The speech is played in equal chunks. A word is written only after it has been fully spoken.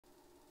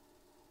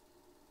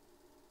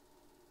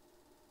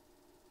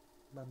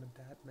Mum and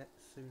Dad met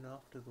soon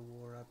after the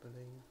war, I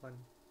believe, when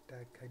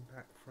Dad came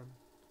back from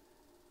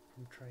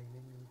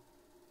training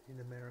in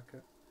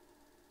America.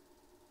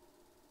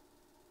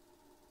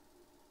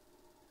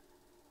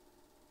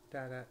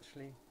 Dad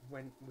actually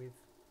went with,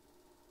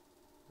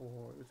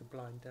 or it was a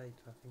blind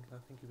date, I think. I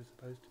think he was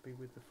supposed to be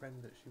with the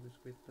friend that she was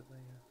with, but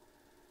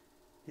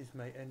his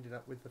mate ended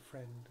up with the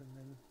friend, and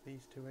then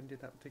these two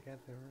ended up together,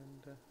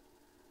 and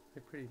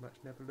they pretty much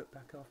never looked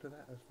back after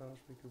that, as far as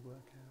we could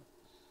work out.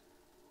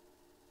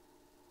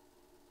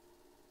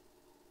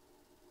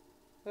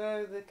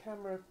 The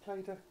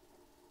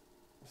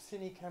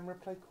cine camera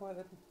played quite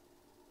a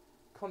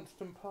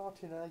constant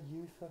part in our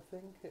youth, I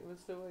think. It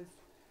was always,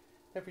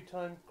 every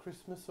time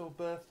Christmas or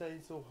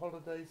birthdays or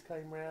holidays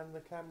came round,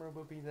 the camera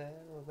would be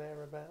there or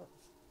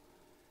thereabouts.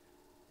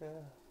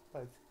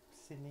 Both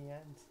cine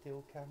and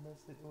still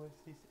cameras. He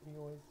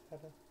always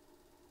had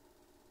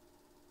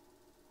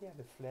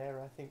a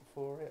flair, I think,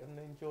 for it, and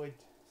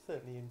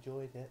certainly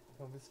enjoyed it.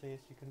 Obviously,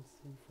 as you can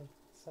see from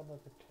some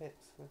of the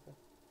clips,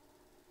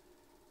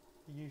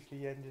 he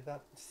usually ended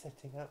up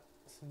setting up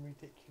some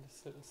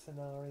ridiculous little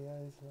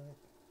scenarios, like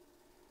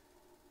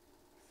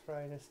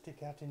throwing a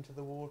stick out into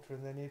the water,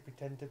 and then he'd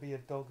pretend to be a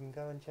dog and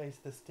go and chase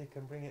the stick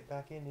and bring it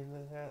back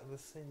out of the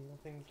sea, or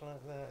things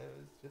like that. It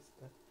was just,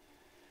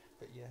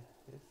 but yeah,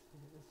 it was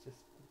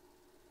just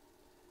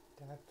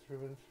Dad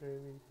through and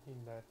through. He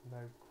had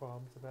no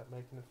qualms about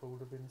making a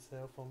fool of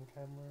himself on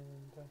camera,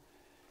 and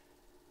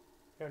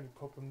the only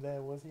problem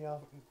there was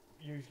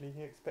usually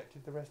he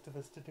expected the rest of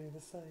us to do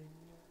the same.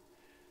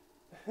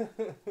 Yeah.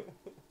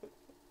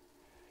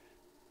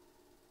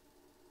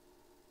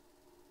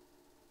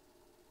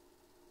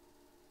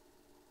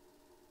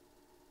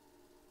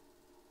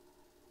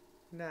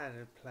 Nan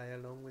would play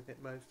along with it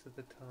most of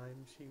the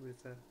time. She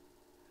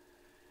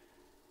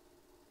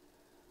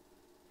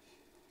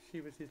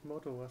was his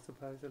model, I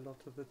suppose, a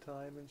lot of the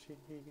time, and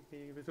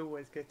he was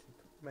always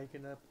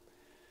making her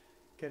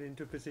get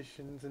into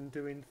positions and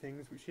doing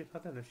things which I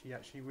don't know if she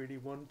actually really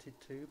wanted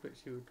to, but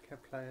she would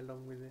play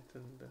along with it,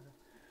 and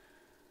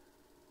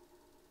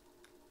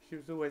she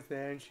was always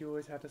there, and she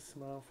always had a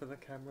smile for the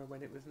camera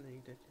when it was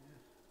needed. Yeah.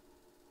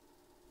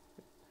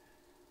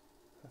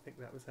 I think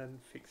that was her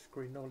fixed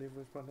screen. Olive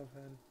was one of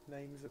her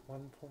names at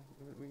one point.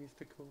 We used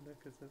to call her,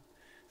 because as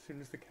soon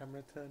as the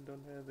camera turned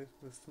on her, the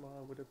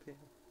smile would appear.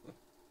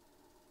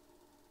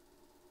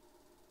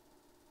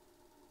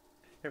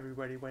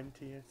 Everywhere he went,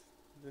 the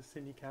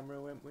cine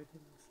camera went with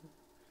him. So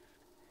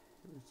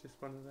it was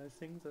just one of those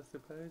things, I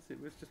suppose.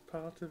 It was just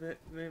part of it.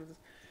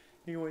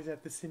 He always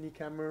had the cine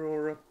camera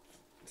or a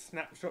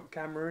snapshot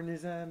camera in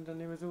his hand,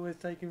 and he was always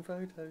taking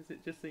photos.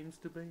 It just seems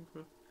to be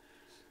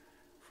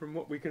from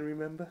what we can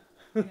remember.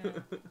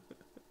 Yeah.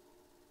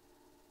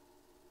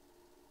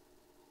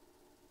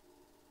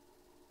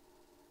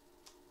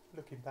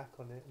 Looking back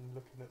on it and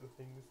looking at the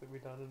things that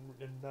we've done,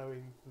 and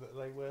knowing that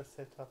they were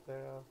set up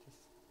there, are just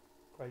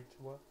great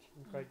to watch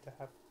and great to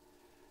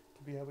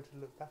be able to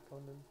look back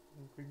on and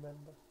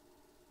remember.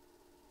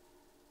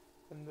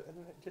 And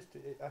just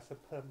as a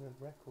permanent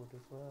record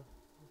as well.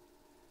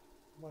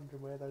 I'm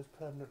wondering if those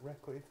permanent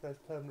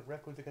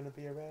records are going to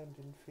be around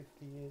in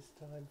 50 years'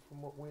 time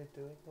from what we're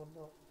doing or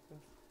not.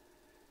 Because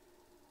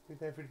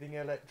with everything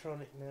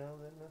electronic now,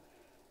 then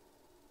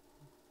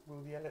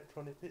will the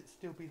electronic bits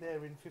still be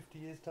there in 50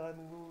 years' time,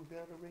 and we'll be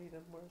able to read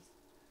them? Whereas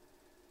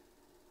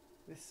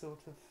these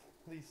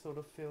sort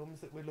of films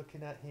that we're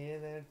looking at here,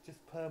 they're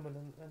just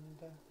permanent,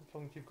 and as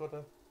long as you've got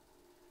a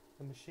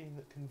machine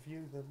that can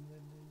view them,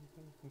 then you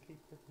can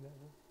keep looking at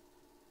them.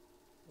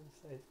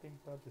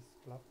 I just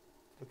love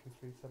looking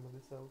through some of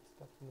this old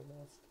stuff in the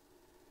last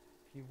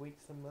few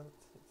weeks and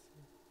months. It's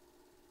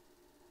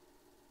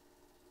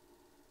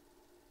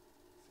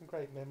some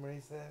great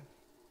memories there.